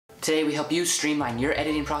Today we help you streamline your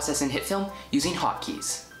editing process in HitFilm using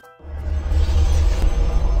hotkeys.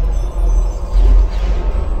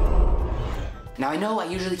 Now I know I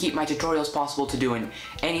usually keep my tutorials possible to do in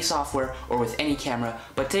any software or with any camera,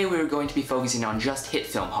 but today we are going to be focusing on just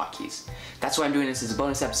HitFilm hotkeys. That's why I'm doing this as a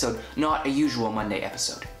bonus episode, not a usual Monday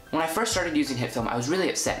episode. When I first started using HitFilm, I was really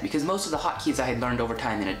upset because most of the hotkeys I had learned over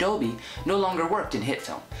time in Adobe no longer worked in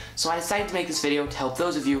HitFilm. So I decided to make this video to help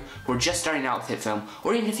those of you who are just starting out with HitFilm,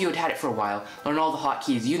 or even if you had had it for a while, learn all the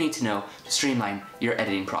hotkeys you need to know to streamline your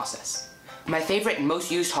editing process. My favorite and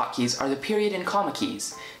most used hotkeys are the period and comma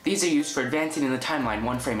keys. These are used for advancing in the timeline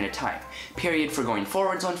one frame at a time. Period for going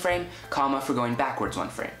forwards one frame, comma for going backwards one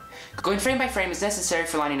frame. Going frame by frame is necessary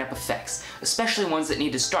for lining up effects, especially ones that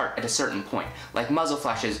need to start at a certain point, like muzzle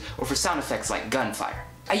flashes or for sound effects like gunfire.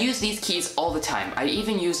 I use these keys all the time. I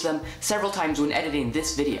even use them several times when editing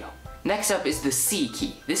this video. Next up is the C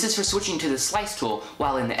key. This is for switching to the slice tool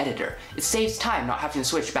while in the editor. It saves time not having to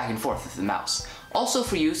switch back and forth with the mouse. Also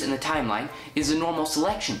for use in the timeline is the normal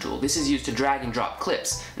selection tool. This is used to drag and drop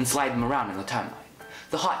clips and slide them around in the timeline.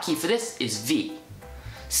 The hotkey for this is V.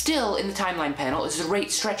 Still in the timeline panel is the rate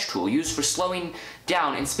stretch tool used for slowing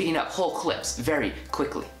down and speeding up whole clips very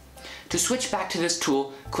quickly. To switch back to this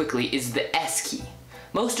tool quickly is the S key.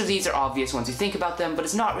 Most of these are obvious once you think about them, but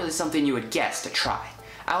it's not really something you would guess to try.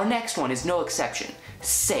 Our next one is no exception,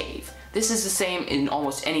 save. This is the same in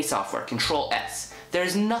almost any software, Control S. There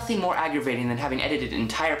is nothing more aggravating than having edited an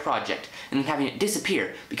entire project and then having it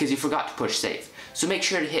disappear because you forgot to push save. So make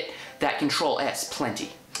sure to hit that Control S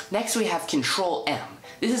plenty. Next we have Control M.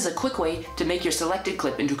 This is a quick way to make your selected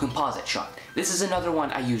clip into a composite shot. This is another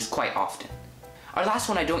one I use quite often. Our last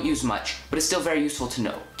one I don't use much, but it's still very useful to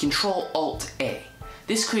know. Control Alt A.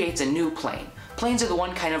 This creates a new plane. Planes are the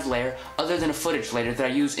one kind of layer other than a footage layer that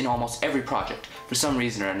I use in almost every project for some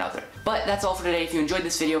reason or another. But that's all for today. If you enjoyed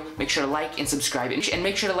this video, make sure to like and subscribe, and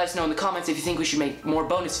make sure to let us know in the comments if you think we should make more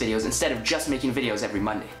bonus videos instead of just making videos every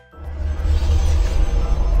Monday.